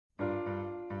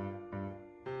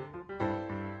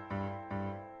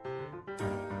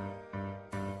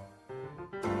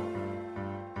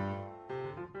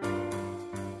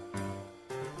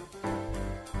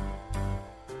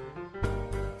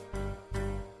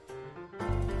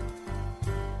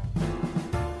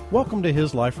Welcome to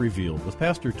His Life Revealed with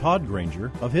Pastor Todd Granger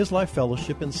of His Life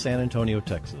Fellowship in San Antonio,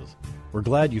 Texas. We're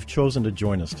glad you've chosen to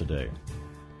join us today.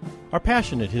 Our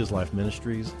passion at His Life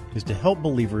Ministries is to help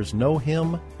believers know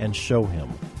Him and show Him.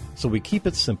 So we keep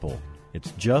it simple.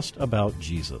 It's just about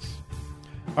Jesus.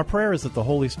 Our prayer is that the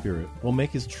Holy Spirit will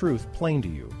make His truth plain to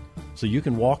you, so you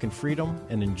can walk in freedom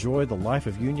and enjoy the life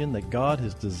of union that God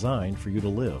has designed for you to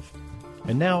live.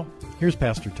 And now, here's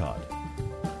Pastor Todd.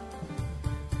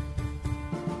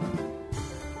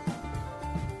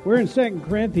 We're in 2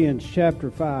 Corinthians chapter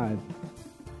 5.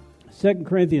 2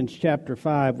 Corinthians chapter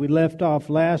 5. We left off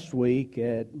last week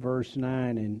at verse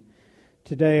 9, and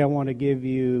today I want to give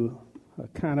you a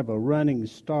kind of a running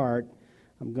start.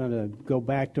 I'm going to go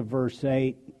back to verse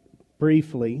 8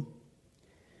 briefly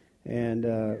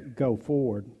and go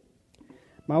forward.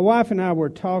 My wife and I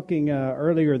were talking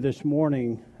earlier this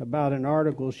morning about an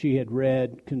article she had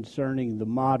read concerning the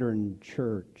modern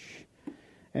church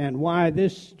and why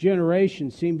this generation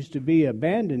seems to be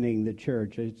abandoning the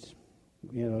church. It's,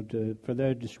 for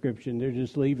their description, they're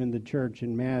just leaving the church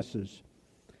in masses.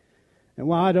 And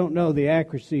while I don't know the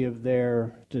accuracy of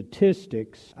their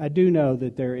statistics, I do know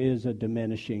that there is a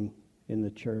diminishing in the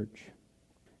church.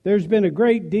 There's been a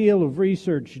great deal of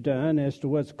research done as to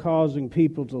what's causing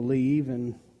people to leave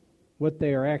and what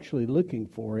they are actually looking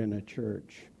for in a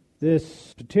church.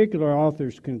 This particular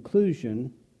author's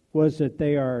conclusion was that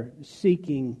they are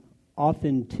seeking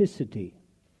authenticity.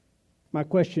 My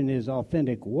question is,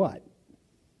 authentic what?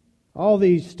 All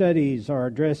these studies are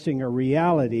addressing a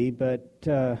reality, but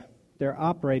they're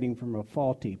operating from a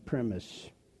faulty premise,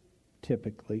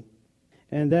 typically.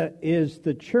 And that is,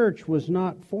 the church was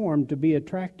not formed to be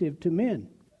attractive to men.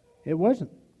 It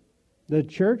wasn't. The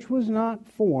church was not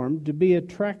formed to be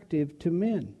attractive to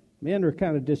men. Men are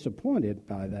kind of disappointed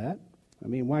by that. I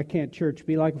mean, why can't church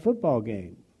be like a football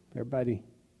game? Everybody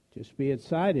just be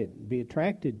excited, be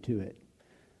attracted to it.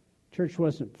 Church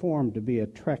wasn't formed to be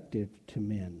attractive to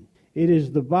men. It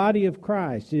is the body of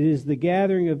Christ. It is the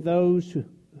gathering of those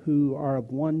who are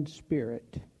of one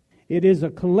spirit. It is a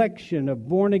collection of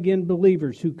born-again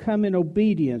believers who come in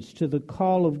obedience to the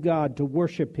call of God to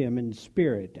worship Him in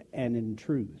spirit and in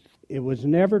truth. It was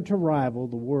never to rival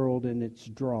the world in its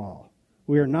draw.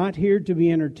 We are not here to be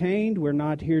entertained. We're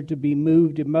not here to be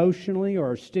moved emotionally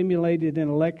or stimulated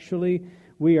intellectually.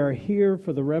 We are here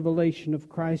for the revelation of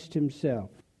Christ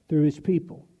Himself through His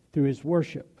people, through His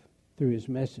worship, through His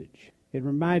message. It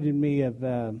reminded me of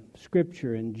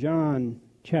Scripture in John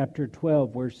chapter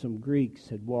 12 where some Greeks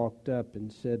had walked up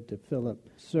and said to Philip,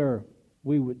 "Sir,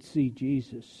 we would see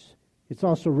Jesus." It's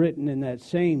also written in that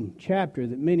same chapter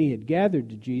that many had gathered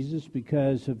to Jesus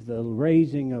because of the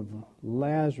raising of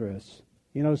Lazarus.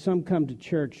 You know, some come to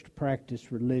church to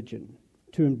practice religion,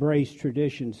 to embrace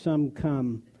tradition. Some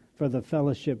come for the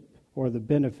fellowship or the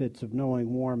benefits of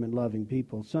knowing warm and loving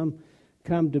people. Some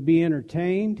come to be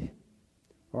entertained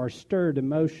or stirred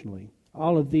emotionally.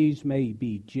 All of these may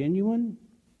be genuine,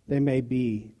 they may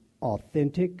be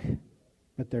authentic,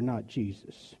 but they're not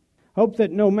Jesus. Hope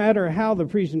that no matter how the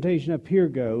presentation up here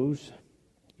goes,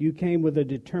 you came with a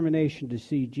determination to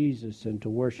see Jesus and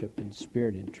to worship in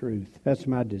spirit and truth. That's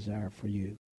my desire for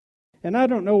you. And I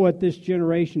don't know what this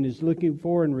generation is looking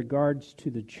for in regards to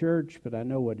the church, but I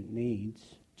know what it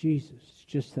needs. Jesus. It's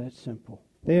just that simple.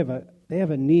 They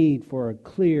have a need for a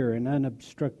clear and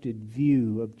unobstructed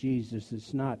view of Jesus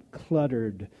that's not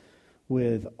cluttered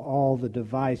with all the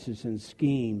devices and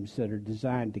schemes that are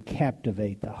designed to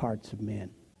captivate the hearts of men.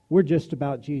 We're just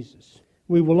about Jesus.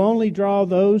 We will only draw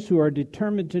those who are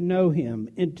determined to know Him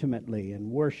intimately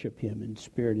and worship Him in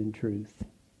spirit and truth.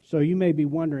 So you may be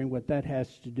wondering what that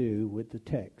has to do with the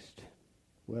text.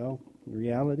 Well, in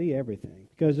reality, everything.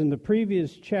 Because in the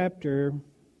previous chapter,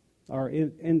 or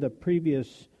in the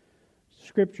previous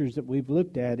scriptures that we've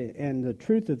looked at, and the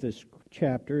truth of this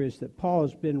chapter is that Paul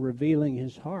has been revealing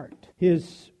his heart,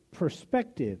 his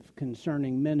perspective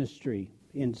concerning ministry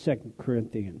in 2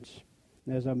 Corinthians.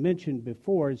 As I mentioned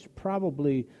before, it's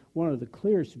probably one of the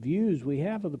clearest views we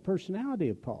have of the personality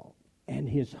of Paul and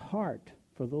his heart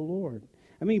for the Lord.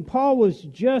 I mean, Paul was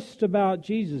just about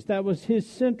Jesus. That was his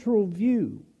central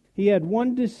view. He had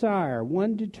one desire,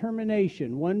 one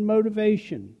determination, one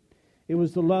motivation. It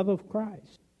was the love of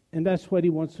Christ. And that's what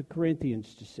he wants the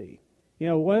Corinthians to see. You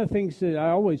know, one of the things that I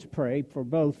always pray for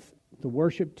both the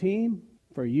worship team,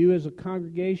 for you as a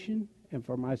congregation, and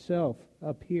for myself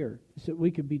up here, is that we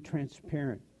could be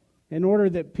transparent in order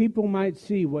that people might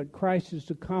see what Christ has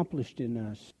accomplished in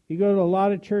us. You go to a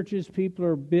lot of churches, people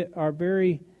are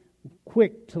very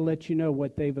quick to let you know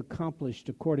what they've accomplished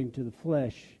according to the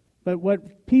flesh. But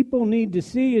what people need to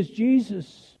see is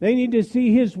Jesus. They need to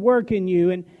see His work in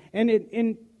you.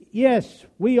 And yes,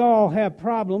 we all have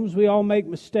problems. We all make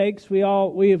mistakes. We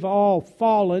have all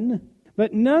fallen.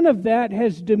 But none of that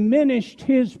has diminished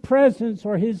His presence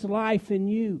or His life in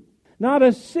you. Not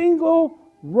a single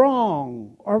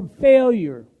wrong or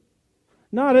failure.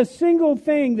 Not a single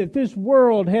thing that this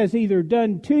world has either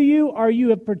done to you or you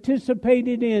have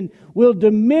participated in will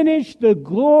diminish the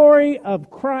glory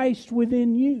of Christ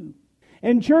within you.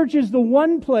 And church is the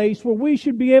one place where we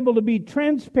should be able to be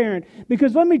transparent.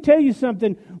 Because let me tell you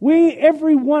something.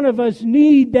 Every one of us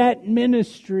need that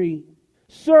ministry.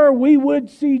 Sir, we would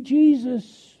see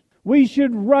Jesus. We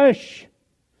should rush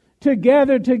to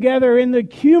gather together in the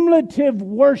cumulative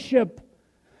worship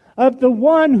of the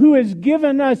one who has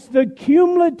given us the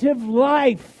cumulative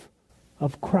life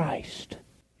of Christ.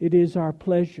 It is our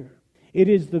pleasure. It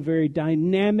is the very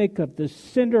dynamic of the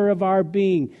center of our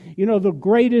being. You know, the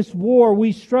greatest war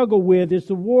we struggle with is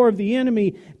the war of the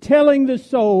enemy telling the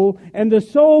soul, and the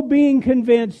soul being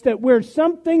convinced that we're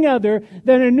something other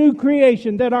than a new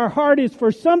creation, that our heart is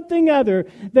for something other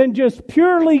than just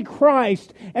purely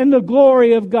Christ and the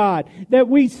glory of God, that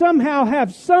we somehow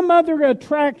have some other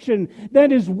attraction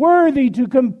that is worthy to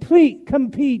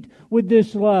compete with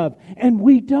this love. And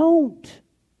we don't.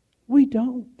 We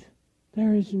don't.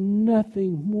 There is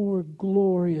nothing more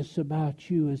glorious about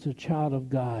you as a child of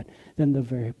God than the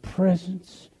very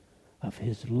presence of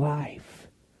His life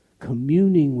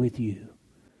communing with you,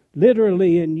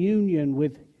 literally in union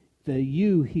with the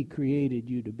you He created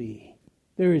you to be.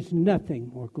 There is nothing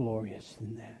more glorious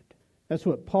than that. That's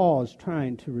what Paul is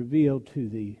trying to reveal to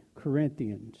the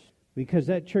Corinthians, because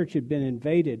that church had been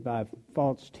invaded by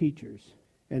false teachers.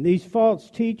 And these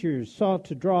false teachers sought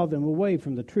to draw them away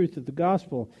from the truth of the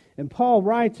gospel. And Paul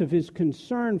writes of his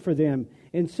concern for them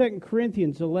in 2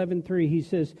 Corinthians 11:3. He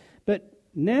says, "But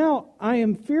now I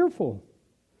am fearful,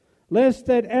 lest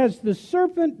that as the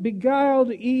serpent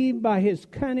beguiled Eve by his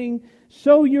cunning,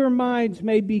 so your minds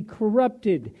may be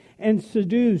corrupted and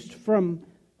seduced from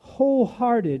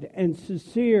wholehearted and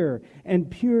sincere and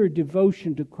pure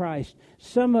devotion to Christ."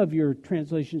 Some of your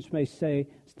translations may say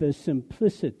the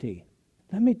simplicity.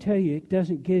 Let me tell you, it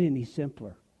doesn't get any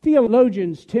simpler.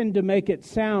 Theologians tend to make it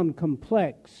sound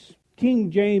complex.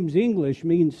 King James English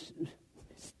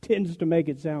tends to make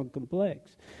it sound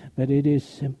complex. But it is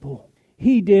simple.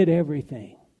 He did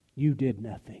everything. You did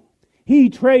nothing. He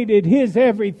traded His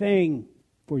everything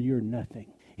for your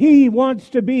nothing. He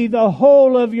wants to be the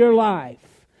whole of your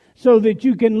life so that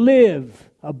you can live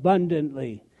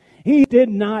abundantly. He did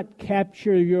not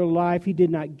capture your life. He did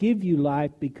not give you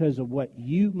life because of what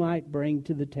you might bring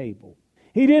to the table.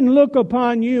 He didn't look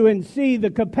upon you and see the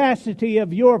capacity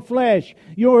of your flesh,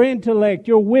 your intellect,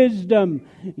 your wisdom,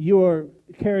 your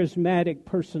charismatic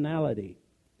personality.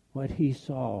 What He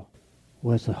saw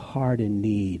was a heart in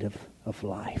need of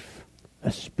life,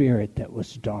 a spirit that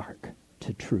was dark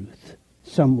to truth,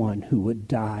 someone who would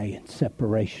die in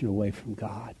separation away from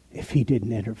God if He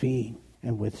didn't intervene.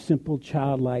 And with simple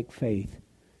childlike faith,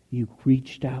 you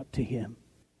reached out to Him.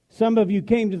 Some of you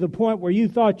came to the point where you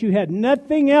thought you had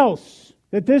nothing else,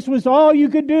 that this was all you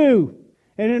could do.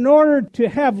 And in order to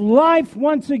have life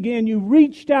once again, you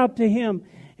reached out to Him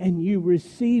and you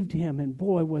received Him. And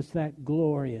boy, was that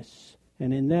glorious.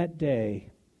 And in that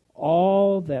day,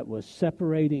 all that was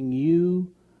separating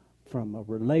you from a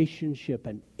relationship,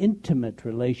 an intimate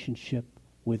relationship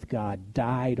with God,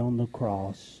 died on the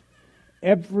cross.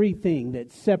 Everything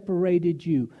that separated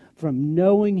you from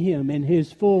knowing Him in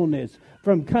His fullness,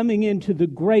 from coming into the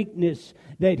greatness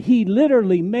that He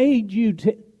literally made you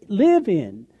to live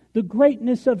in, the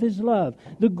greatness of His love,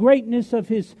 the greatness of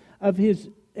His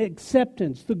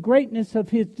acceptance, the greatness of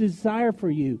His desire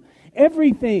for you.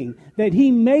 Everything that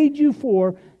He made you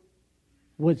for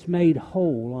was made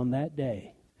whole on that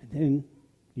day. And then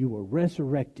you were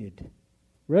resurrected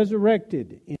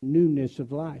in newness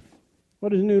of life.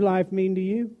 What does new life mean to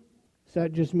you? Does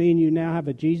that just mean you now have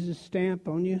a Jesus stamp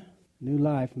on you? New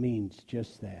life means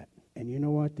just that. And you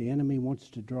know what? The enemy wants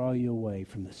to draw you away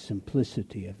from the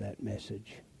simplicity of that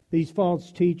message. These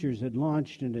false teachers had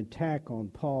launched an attack on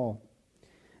Paul.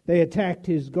 They attacked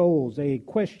his goals. They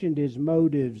questioned his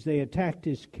motives. They attacked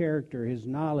his character, his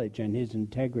knowledge, and his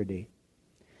integrity.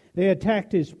 They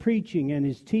attacked his preaching and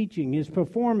his teaching, his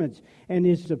performance and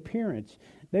his appearance.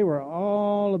 They were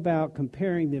all about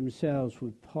comparing themselves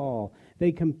with Paul.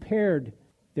 They compared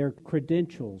their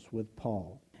credentials with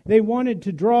Paul. They wanted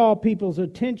to draw people's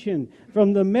attention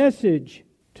from the message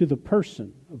to the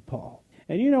person of Paul.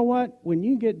 And you know what? When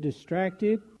you get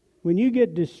distracted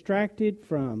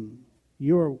from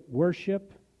your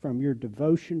worship, from your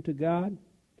devotion to God,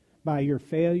 by your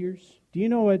failures, do you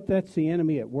know what? That's the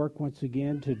enemy at work once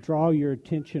again, to draw your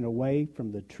attention away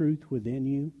from the truth within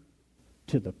you.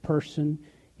 to the person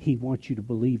He wants you to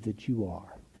believe that you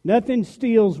are. Nothing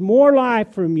steals more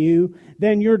life from you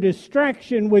than your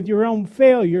distraction with your own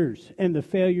failures and the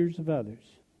failures of others.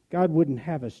 God wouldn't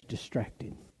have us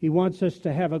distracted. He wants us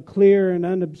to have a clear and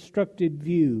unobstructed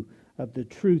view of the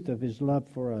truth of His love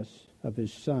for us, of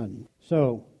His Son.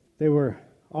 So they were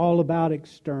all about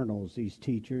externals, these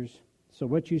teachers. So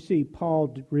what you see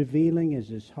Paul revealing is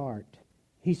his heart.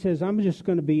 He says, I'm just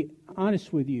going to be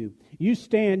honest with you. You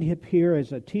stand up here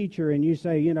as a teacher and you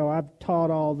say, I've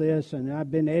taught all this and I've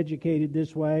been educated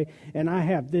this way and I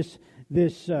have this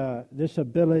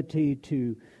ability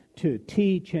to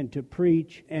teach and to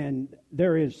preach, and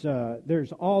there's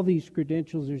all these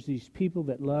credentials. There's these people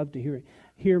that love to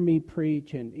hear me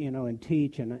preach and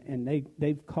teach, and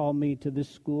they've called me to this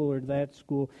school or that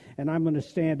school, and I'm going to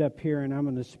stand up here and I'm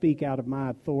going to speak out of my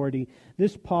authority.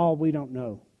 This Paul we don't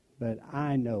know, but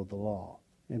I know the law.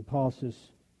 And Paul says,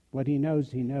 what he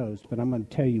knows, but I'm going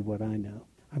to tell you what I know.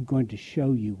 I'm going to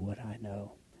show you what I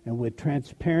know. And with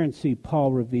transparency,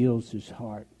 Paul reveals his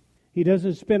heart. He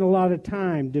doesn't spend a lot of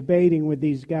time debating with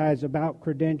these guys about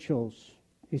credentials.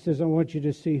 He says, I want you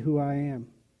to see who I am,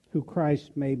 who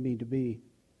Christ made me to be.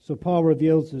 So Paul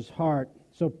reveals his heart.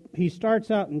 So he starts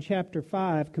out in chapter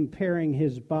 5 comparing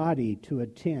his body to a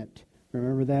tent.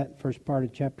 Remember that first part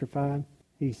of chapter 5?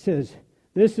 He says,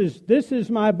 this is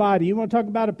my body. You want to talk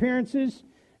about appearances?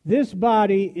 This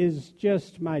body is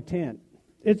just my tent.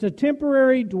 It's a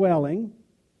temporary dwelling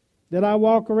that I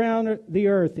walk around the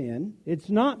earth in. It's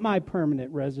not my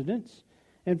permanent residence.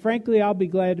 And frankly, I'll be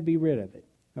glad to be rid of it.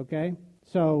 Okay?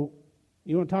 So,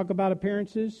 you want to talk about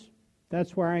appearances?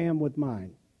 That's where I am with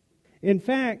mine. In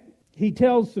fact, he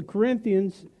tells the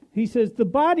Corinthians, he says, the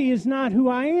body is not who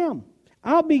I am.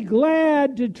 I'll be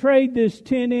glad to trade this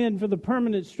tent in for the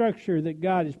permanent structure that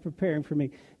God is preparing for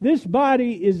me. This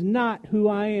body is not who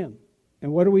I am.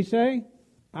 And what do we say?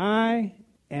 I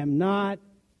am not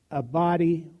a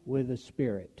body with a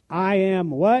spirit. I am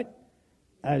what?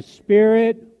 A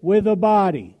spirit with a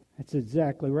body. That's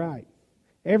exactly right.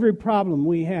 Every problem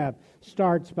we have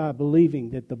starts by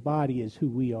believing that the body is who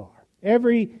we are.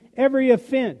 Every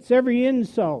offense, every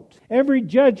insult, every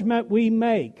judgment we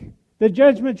make, the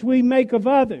judgments we make of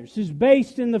others is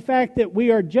based in the fact that we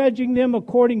are judging them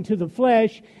according to the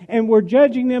flesh, and we're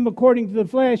judging them according to the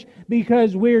flesh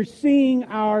because we're seeing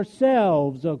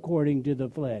ourselves according to the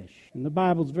flesh. And the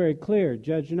Bible's very clear,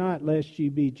 judge not lest ye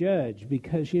be judged,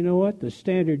 because you know what? The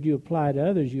standard you apply to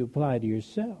others, you apply to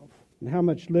yourself. And how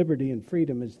much liberty and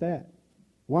freedom is that?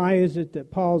 Why is it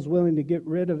that Paul's willing to get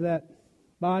rid of that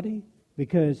body?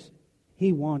 Because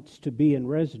he wants to be in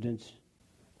residence,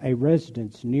 a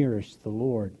residence nearest the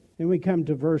Lord. Then we come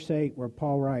to verse 8 where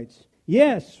Paul writes,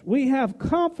 yes, we have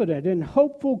confident and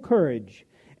hopeful courage,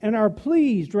 and are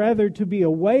pleased rather to be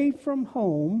away from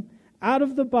home, out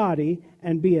of the body,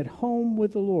 and be at home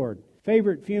with the Lord.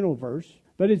 Favorite funeral verse,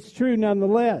 but it's true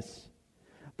nonetheless.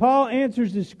 Paul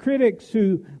answers his critics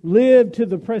who live to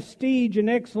the prestige and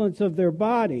excellence of their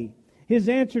body. His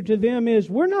answer to them is,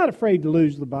 we're not afraid to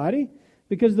lose the body,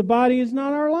 because the body is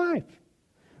not our life.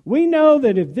 We know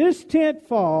that if this tent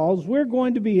falls, we're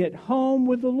going to be at home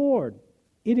with the Lord.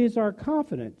 It is our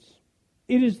confidence.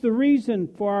 It is the reason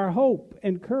for our hope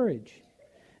and courage.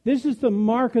 This is the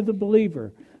mark of the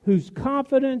believer, whose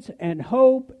confidence and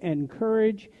hope and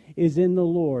courage is in the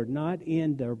Lord, not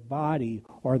in their body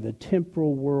or the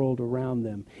temporal world around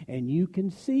them. And you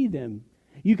can see them.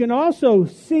 You can also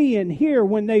see and hear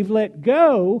when they've let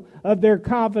go of their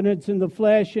confidence in the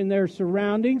flesh and their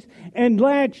surroundings and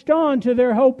latched on to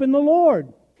their hope in the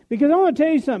Lord. Because I want to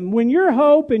tell you something, when your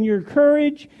hope and your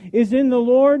courage is in the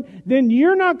Lord, then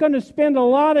you're not going to spend a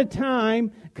lot of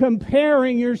time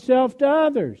comparing yourself to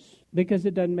others, because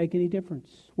it doesn't make any difference.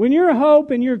 When your hope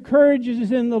and your courage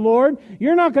is in the Lord,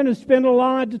 you're not going to spend a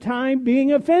lot of time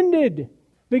being offended,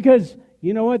 because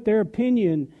you know what? Their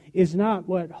opinion is not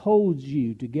what holds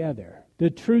you together. The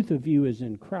truth of you is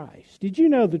in Christ. Did you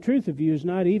know the truth of you is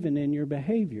not even in your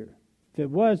behavior? If it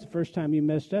was, the first time you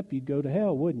messed up, you'd go to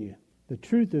hell, wouldn't you? The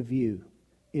truth of you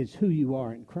is who you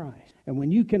are in Christ. And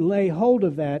when you can lay hold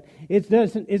of that,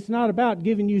 it's not about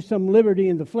giving you some liberty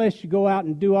in the flesh to go out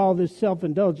and do all this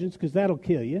self-indulgence, because that'll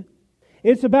kill you.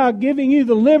 It's about giving you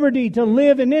the liberty to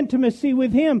live in intimacy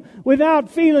with Him without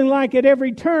feeling like at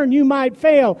every turn you might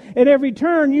fail. At every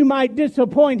turn you might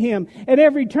disappoint Him. At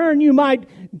every turn you might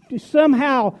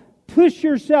somehow push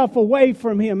yourself away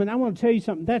from Him. And I want to tell you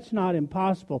something, that's not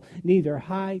impossible. Neither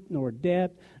height nor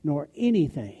depth nor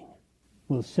anything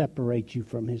will separate you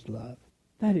from His love.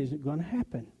 That isn't going to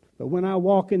happen. But when I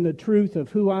walk in the truth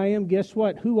of who I am, guess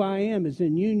what? Who I am is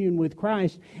in union with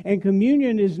Christ. And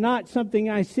communion is not something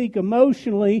I seek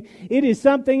emotionally. It is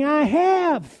something I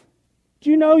have. Do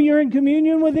you know you're in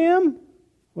communion with Him?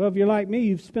 Well, if you're like me,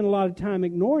 you've spent a lot of time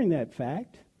ignoring that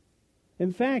fact.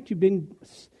 In fact,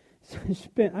 I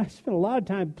spent a lot of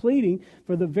time pleading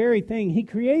for the very thing He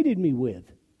created me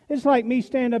with. It's like me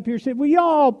stand up here and say, will you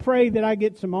all pray that I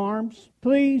get some arms,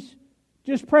 please?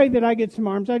 Just pray that I get some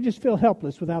arms. I just feel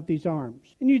helpless without these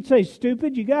arms. And you'd say,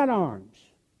 stupid, you got arms.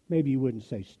 Maybe you wouldn't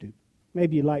say stupid.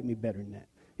 Maybe you like me better than that.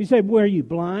 You say, well, are you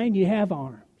blind? You have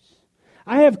arms.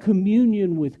 I have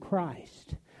communion with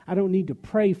Christ. I don't need to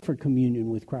pray for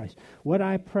communion with Christ. What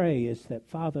I pray is that,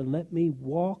 Father, let me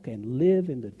walk and live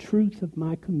in the truth of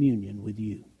my communion with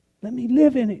you. Let me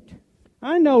live in it.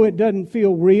 I know it doesn't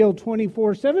feel real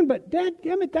 24/7, but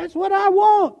dadgummit, that's what I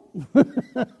want.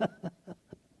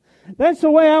 That's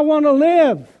the way I want to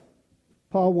live.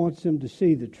 Paul wants them to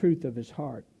see the truth of his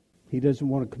heart. He doesn't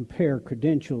want to compare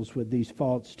credentials with these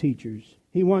false teachers.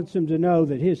 He wants them to know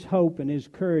that his hope and his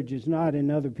courage is not in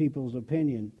other people's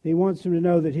opinion. He wants them to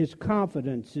know that his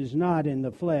confidence is not in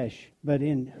the flesh, but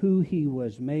in who he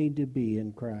was made to be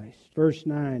in Christ. Verse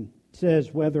 9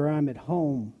 says, whether I'm at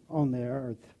home on the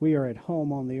earth, we are at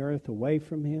home on the earth away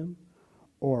from him,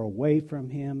 or away from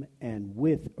him and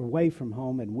away from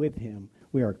home and with him.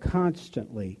 We are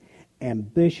constantly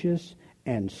ambitious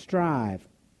and strive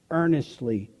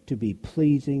earnestly to be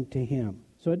pleasing to him.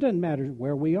 So it doesn't matter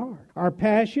where we are. Our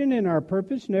passion and our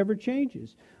purpose never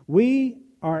changes. We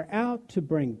are out to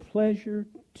bring pleasure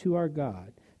to our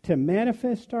God, to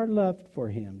manifest our love for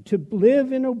him, to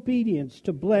live in obedience,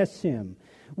 to bless him.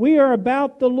 We are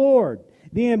about the Lord.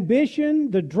 The ambition,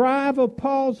 the drive of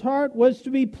Paul's heart was to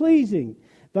be pleasing.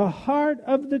 The heart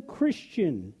of the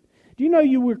Christian. Do you know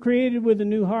you were created with a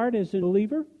new heart as a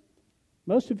believer?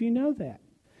 Most of you know that.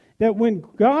 That when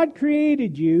God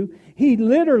created you, He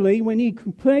literally, when He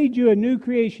made you a new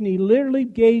creation, He literally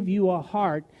gave you a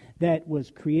heart that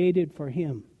was created for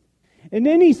Him. And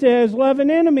then He says, love an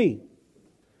enemy.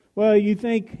 Well, you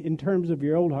think in terms of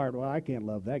your old heart, well, I can't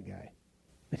love that guy.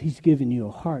 But He's given you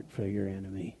a heart for your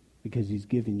enemy because He's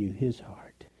given you His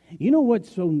heart. You know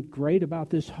what's so great about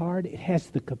this heart? It has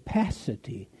the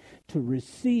capacity to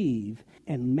receive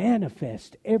and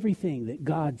manifest everything that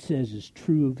God says is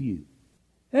true of you.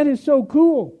 That is so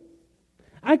cool.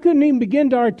 I couldn't even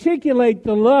begin to articulate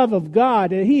the love of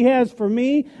God that He has for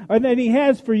me or that He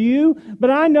has for you,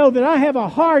 but I know that I have a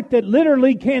heart that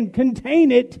literally can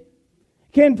contain it,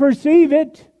 can perceive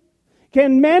it,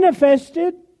 can manifest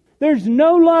it. There's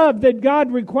no love that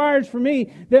God requires for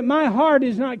me that my heart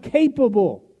is not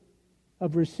capable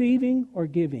of receiving or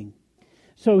giving.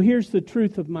 So here's the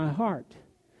truth of my heart.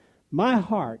 My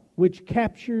heart, which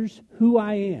captures who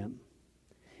I am,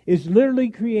 is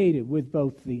literally created with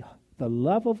both the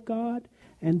love of God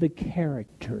and the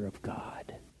character of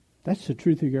God. That's the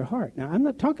truth of your heart. Now, I'm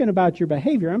not talking about your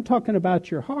behavior. I'm talking about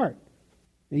your heart.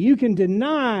 Now, you can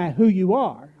deny who you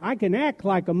are. I can act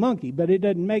like a monkey, but it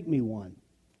doesn't make me one.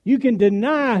 You can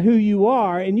deny who you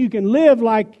are, and you can live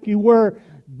like you were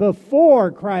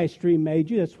before Christ remade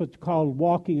you. That's what's called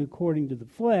walking according to the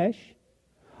flesh.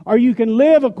 Or you can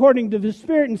live according to the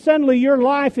Spirit, and suddenly your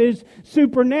life is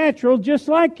supernatural just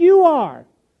like you are.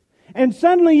 And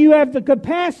suddenly you have the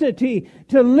capacity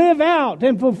to live out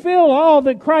and fulfill all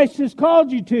that Christ has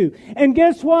called you to. And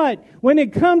guess what? When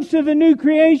it comes to the new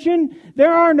creation,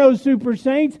 there are no super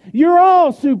saints. You're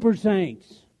all super saints.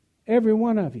 Every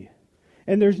one of you.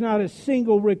 And there's not a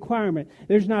single requirement.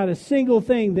 There's not a single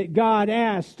thing that God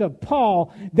asked of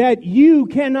Paul that you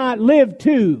cannot live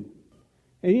to.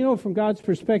 And you know, from God's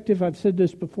perspective, I've said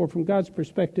this before, from God's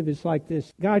perspective, it's like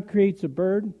this. God creates a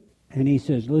bird, and He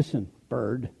says, listen,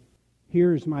 bird,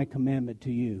 here's my commandment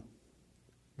to you.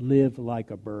 Live like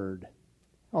a bird.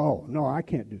 Oh, no, I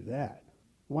can't do that.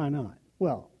 Why not?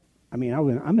 Well, I'm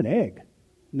an egg.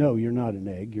 No, you're not an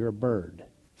egg. You're a bird.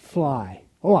 Fly.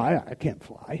 Oh, I can't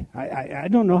fly. I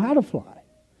don't know how to fly.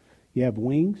 You have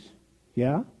wings?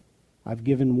 Yeah. I've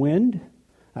given wind.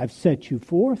 I've set you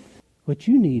forth. What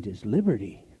you need is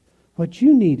liberty. What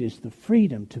you need is the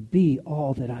freedom to be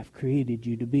all that I've created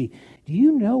you to be. Do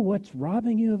you know what's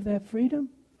robbing you of that freedom?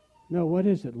 No, what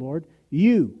is it, Lord?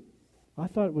 You. I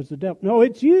thought it was the devil. No,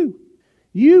 it's you.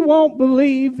 You won't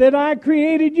believe that I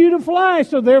created you to fly,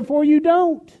 so therefore you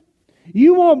don't.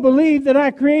 You won't believe that I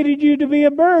created you to be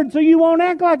a bird, so you won't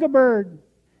act like a bird.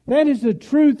 That is the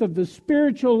truth of the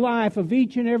spiritual life of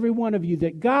each and every one of you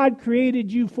that God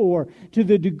created you for. To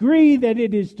the degree that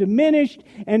it is diminished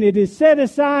and it is set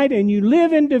aside and you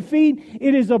live in defeat,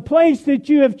 it is a place that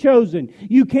you have chosen.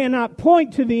 You cannot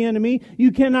point to the enemy.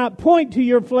 You cannot point to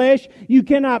your flesh. You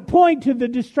cannot point to the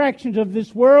distractions of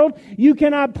this world. You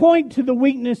cannot point to the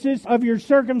weaknesses of your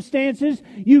circumstances.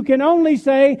 You can only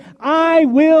say, I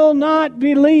will not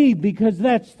believe, because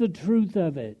that's the truth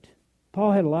of it.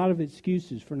 Paul had a lot of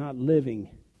excuses for not living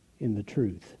in the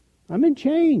truth. I'm in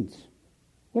chains.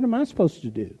 What am I supposed to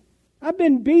do? I've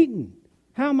been beaten.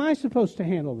 How am I supposed to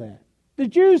handle that? The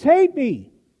Jews hate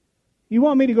me. You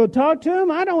want me to go talk to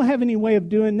them? I don't have any way of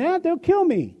doing that. They'll kill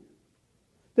me.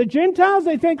 The Gentiles,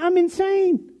 they think I'm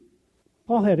insane.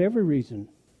 Paul had every reason,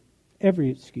 every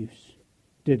excuse.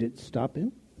 Did it stop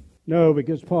him? No,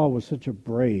 because Paul was such a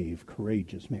brave,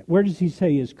 courageous man. Where does he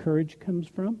say his courage comes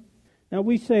from? Now,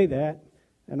 we say that,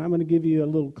 and I'm going to give you a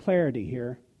little clarity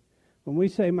here. When we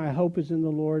say my hope is in the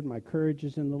Lord, my courage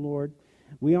is in the Lord,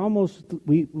 we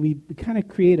kind of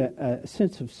create a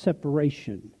sense of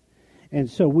separation. And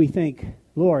so we think,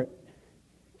 Lord,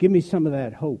 give me some of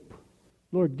that hope.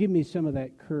 Lord, give me some of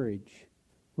that courage.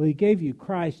 Well, He gave you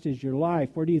Christ as your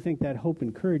life. Where do you think that hope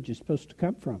and courage is supposed to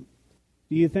come from?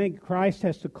 Do you think Christ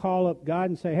has to call up God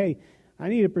and say, hey, I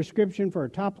need a prescription for a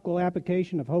topical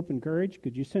application of hope and courage.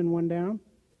 Could you send one down?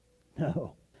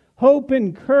 No. Hope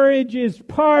and courage is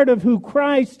part of who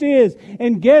Christ is.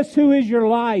 And guess who is your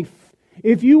life?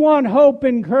 If you want hope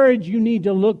and courage, you need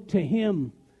to look to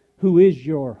Him who is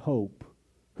your hope,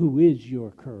 who is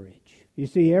your courage. You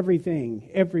see, everything,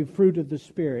 every fruit of the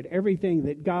Spirit, everything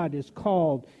that God has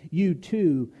called you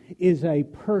to is a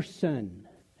person.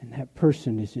 And that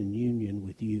person is in union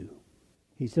with you.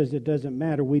 He says it doesn't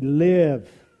matter. We live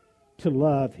to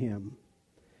love Him.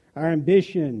 Our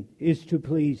ambition is to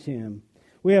please Him.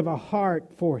 We have a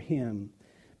heart for Him.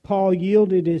 Paul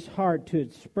yielded his heart to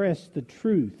express the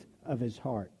truth of his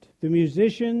heart. The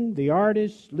musician, the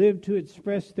artist, live to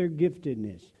express their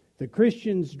giftedness. The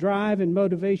Christian's drive and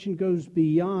motivation goes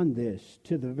beyond this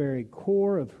to the very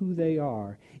core of who they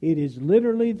are. It is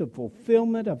literally the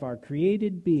fulfillment of our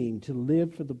created being to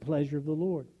live for the pleasure of the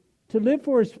Lord. To live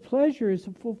for His pleasure is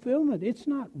a fulfillment. It's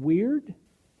not weird.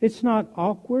 It's not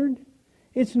awkward.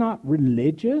 It's not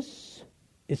religious.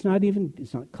 It's not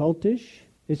cultish.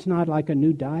 It's not like a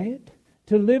new diet.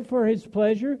 To live for His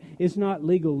pleasure is not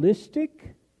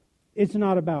legalistic. It's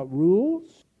not about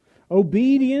rules.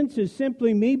 Obedience is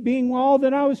simply me being all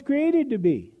that I was created to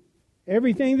be.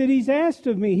 Everything that He's asked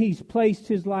of me, He's placed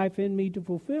His life in me to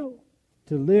fulfill.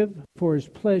 To live for His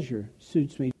pleasure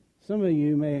suits me. Some of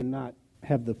you may not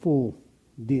have the full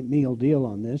meal deal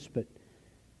on this, but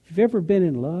if you've ever been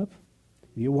in love,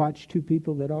 you watch two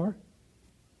people that are,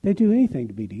 they do anything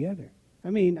to be together.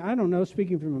 I mean, I don't know,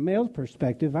 speaking from a male's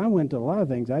perspective, I went to a lot of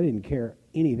things I didn't care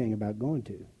anything about going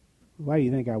to. Why do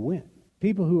you think I went?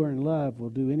 People who are in love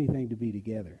will do anything to be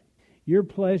together. Your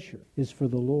pleasure is for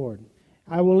the Lord.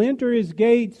 I will enter His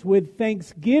gates with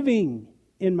thanksgiving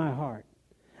in my heart.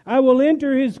 I will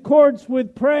enter His courts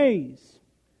with praise.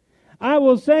 I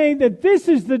will say that this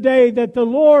is the day that the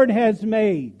Lord has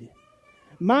made.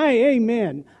 My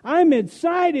amen. I'm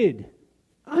excited.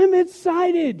 I'm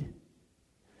excited.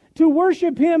 To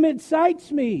worship Him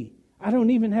excites me. I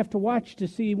don't even have to watch to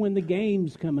see when the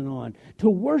game's coming on. To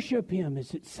worship Him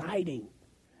is exciting.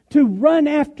 To run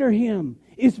after Him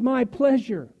is my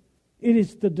pleasure. It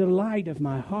is the delight of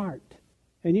my heart.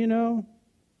 And you know,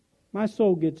 my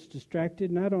soul gets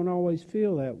distracted and I don't always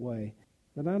feel that way.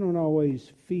 But I don't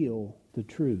always feel the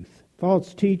truth.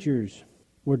 False teachers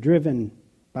were driven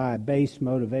by base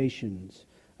motivations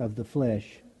of the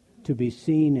flesh to be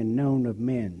seen and known of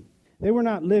men. They were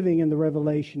not living in the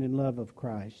revelation and love of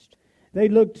Christ. They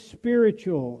looked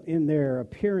spiritual in their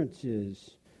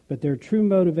appearances, but their true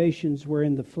motivations were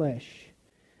in the flesh.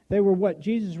 They were what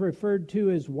Jesus referred to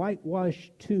as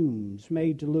whitewashed tombs,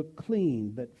 made to look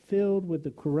clean, but filled with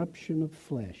the corruption of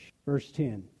flesh. Verse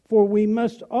 10. For we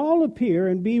must all appear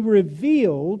and be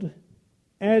revealed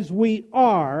as we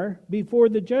are before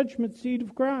the judgment seat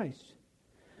of Christ,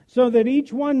 so that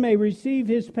each one may receive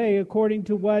his pay according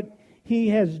to what he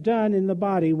has done in the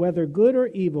body, whether good or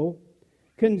evil,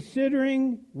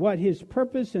 considering what his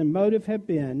purpose and motive have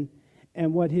been,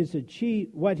 and what he has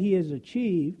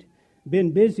achieved,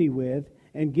 been busy with,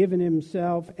 and given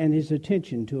himself and his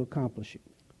attention to accomplish it.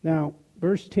 Now,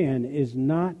 verse 10 is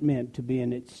not meant to be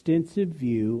an extensive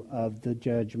view of the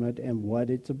judgment and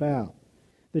what it's about.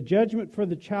 The judgment for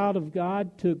the child of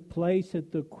God took place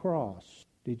at the cross.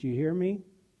 Did you hear me?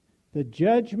 The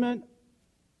judgment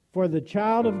for the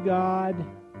child of God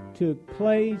took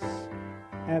place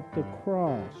at the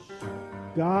cross.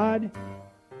 God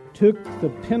took the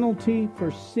penalty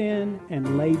for sin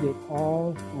and laid it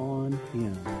all on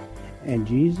him. And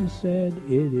Jesus said,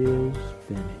 "It is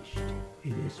finished.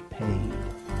 It is paid."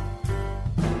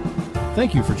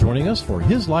 Thank you for joining us for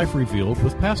His Life Revealed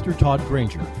with Pastor Todd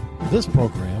Granger. This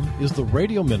program is the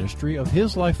radio ministry of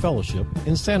His Life Fellowship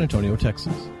in San Antonio,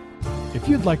 Texas. If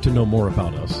you'd like to know more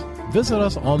about us, visit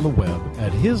us on the web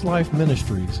at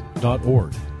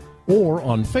hislifeministries.org or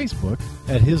on Facebook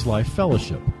at His Life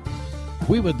Fellowship.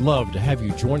 We would love to have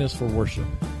you join us for worship.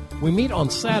 We meet on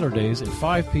Saturdays at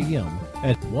 5 p.m.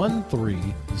 at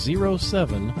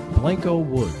 1307 Blanco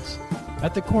Woods,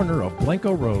 at the corner of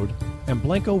Blanco Road and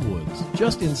Blanco Woods,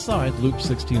 just inside Loop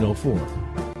 1604.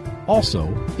 Also,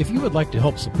 if you would like to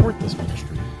help support this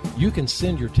ministry, you can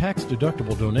send your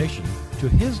tax-deductible donation to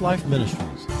His Life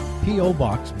Ministries, P.O.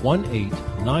 Box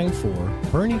 1894,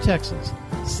 Boerne, Texas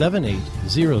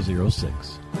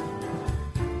 78006.